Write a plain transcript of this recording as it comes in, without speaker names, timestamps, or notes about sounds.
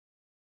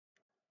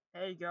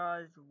Hey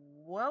guys,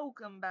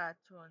 welcome back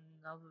to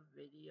another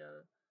video.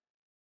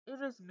 It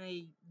is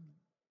me,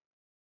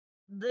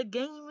 the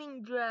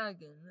Gaming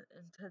Dragon,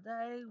 and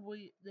today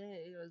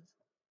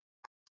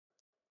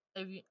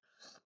if you,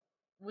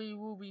 we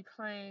will be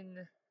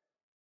playing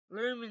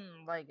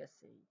Loomain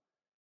Legacy.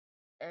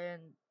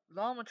 And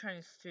Llama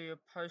Train Studio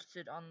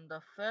posted on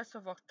the 1st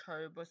of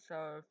October, so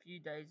a few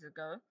days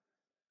ago,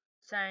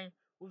 saying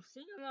we've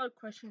seen a lot of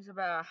questions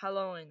about our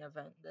Halloween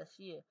event this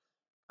year.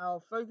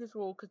 Our focus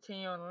will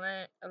continue on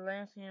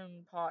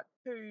Atlantean Part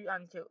 2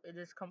 until it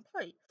is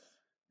complete.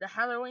 The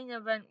Halloween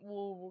event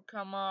will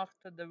come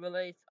after the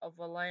release of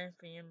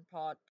Atlantean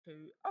Part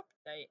 2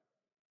 update,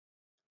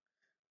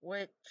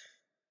 which,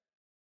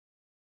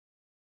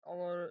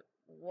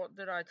 what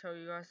did I tell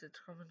you guys? It's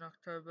coming in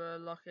October.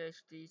 Lucky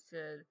HD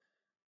said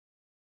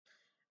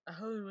a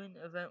Halloween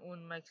event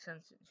wouldn't make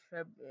sense in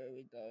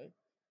February though,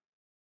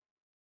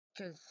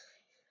 because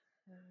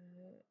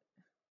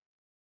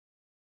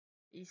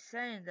he's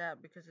saying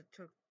that because it's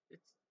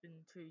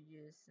been 2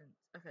 years since.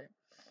 Okay,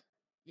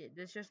 yeah,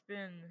 there's just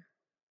been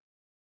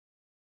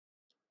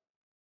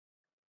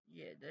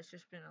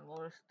a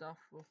lot of stuff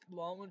with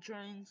Llama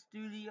Train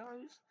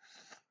Studios.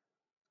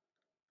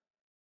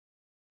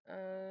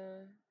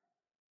 So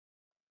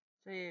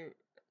yeah,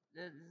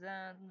 there's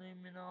that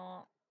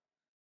Luminar.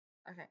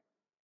 Okay,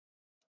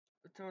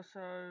 it's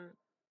also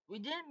we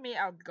didn't meet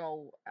our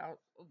goal, our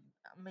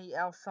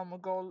summer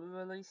goal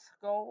release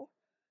goal.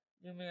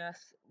 We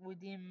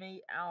didn't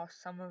meet our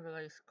summer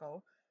release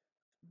goal,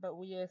 but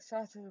we are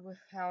excited with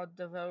how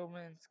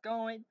development's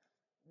going.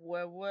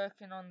 We're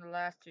working on the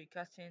last two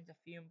cutscenes, a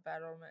few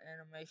battle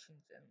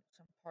animations, and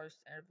some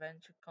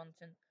post-adventure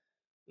content.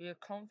 We are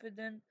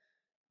confident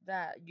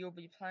that you'll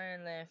be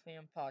playing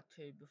Lampham Part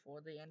 2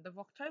 before the end of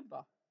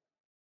October.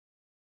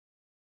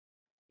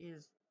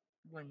 Is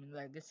Women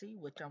Legacy,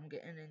 which I'm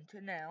getting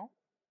into now.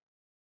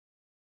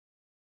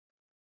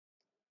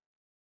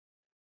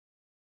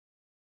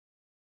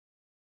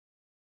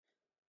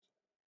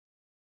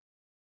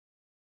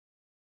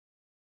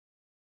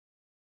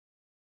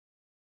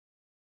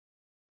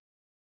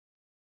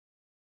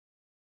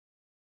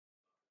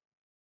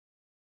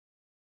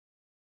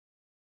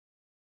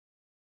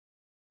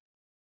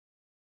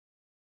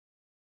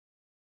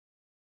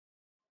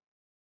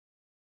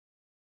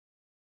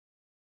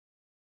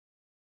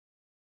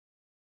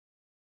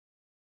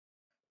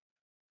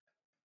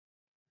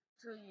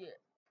 So yeah,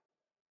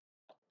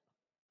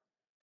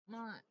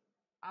 my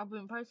I've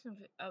been posting.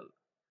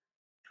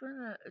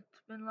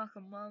 It's been like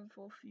a month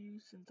or few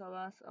since I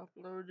last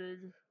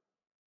uploaded.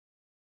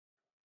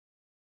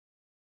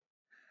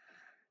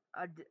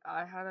 I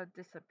had a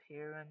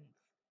disappearance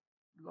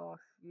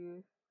last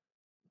year,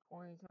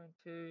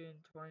 2022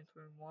 and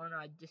 2021.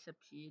 I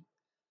disappeared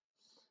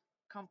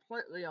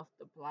completely off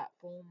the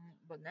platform,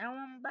 but now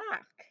I'm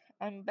back.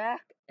 I'm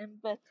back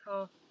and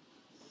better.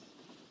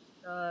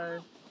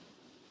 So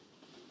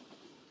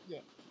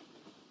yeah,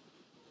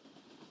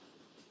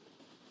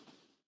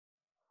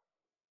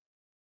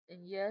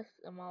 and yes,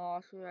 in my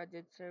last year I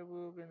did say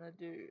we were gonna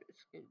do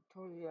skip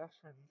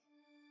reaction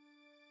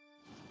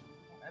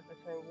on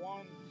episode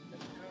 1, the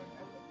current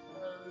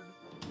episode.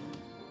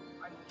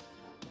 I don't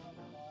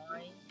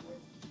mind.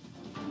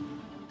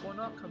 Well,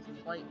 not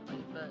completely,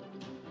 but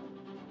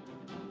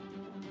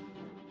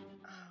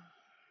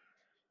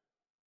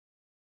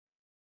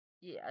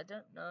yeah, I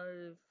don't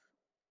know if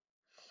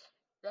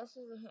that's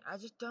the thing. I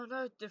just don't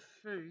know if the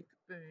food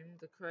boom,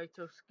 the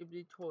creator of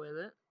Skibbity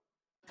Toilet,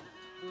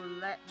 will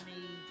let me.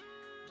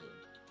 Yeah,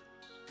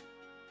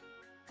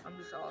 I'm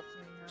just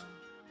asking now.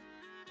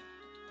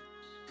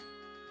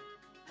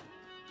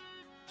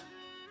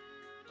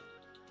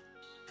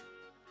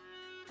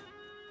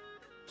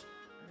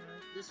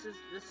 This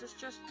is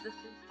just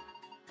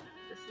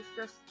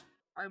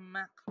I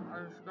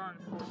was going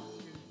for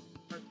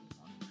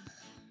Pokemon.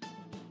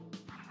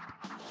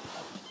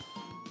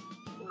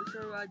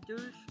 Also, I do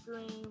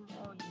stream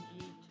on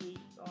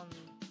YouTube, on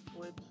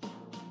Twitch.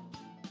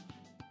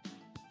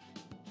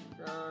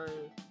 So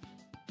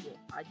yeah,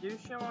 I do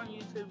stream on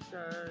YouTube.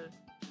 So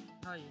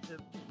not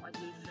YouTube. I do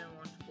stream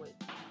on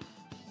Twitch.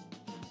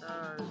 So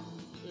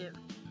if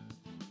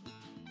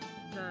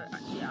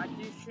yeah, I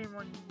do stream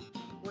on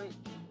Twitch.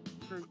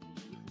 So you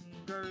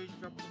can go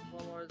drop a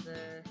follow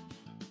there.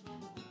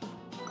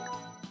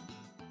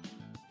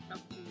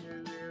 Up to you,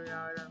 really. I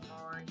don't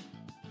mind.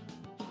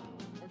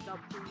 It's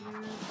up to you.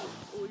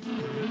 What you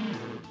wanna do.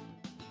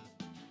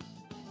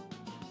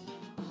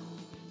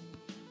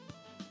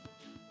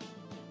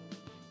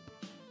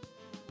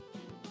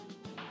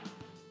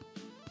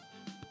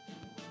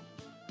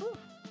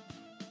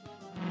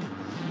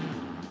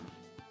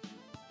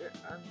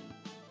 I'm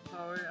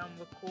sorry, I'm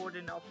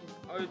recording off of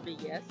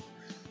OBS.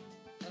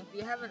 And if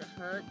you haven't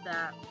heard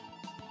that,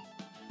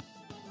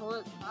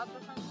 toilet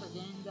paper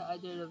game that I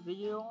did a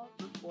video on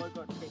before it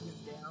got taken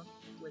down,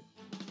 which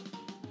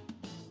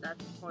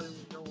that's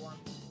probably the one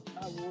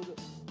I would,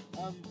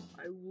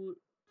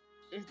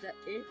 if it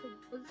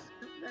was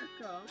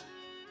back up,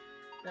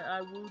 that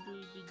I will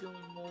be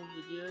doing more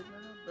videos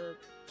on it, but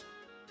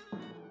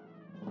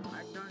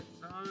I don't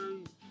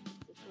know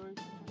the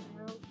situation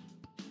now.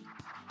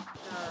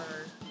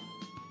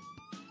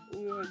 So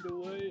we'll have to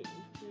wait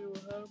and see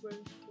what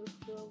happens with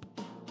them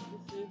to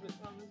see if it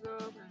comes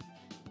up and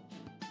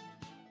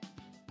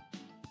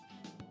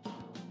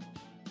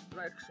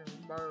election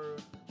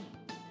both.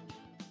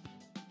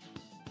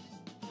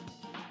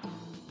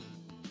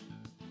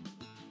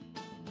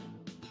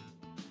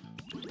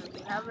 So we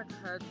haven't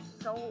heard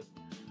Salt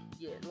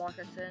yet. Like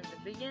I said in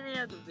the beginning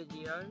of the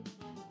video,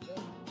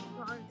 they're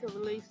trying to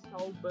release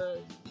Soul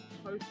Burst.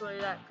 Hopefully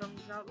that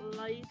comes out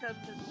later.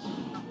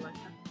 Not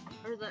later.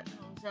 Or that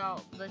comes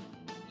out this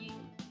year.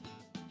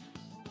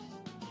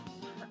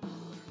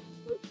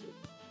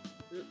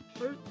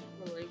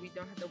 Hopefully we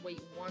don't have to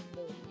wait one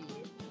more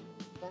year.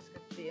 That's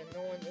going to be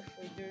annoying if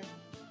we do.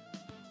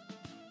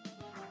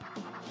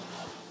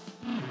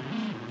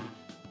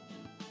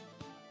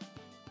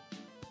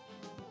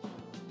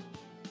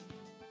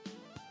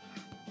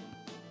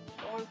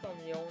 Sorry if I'm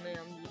yawning,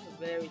 I'm just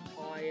very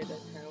tired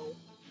as hell.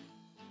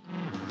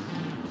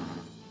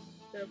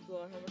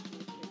 Therefore, how much do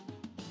you think?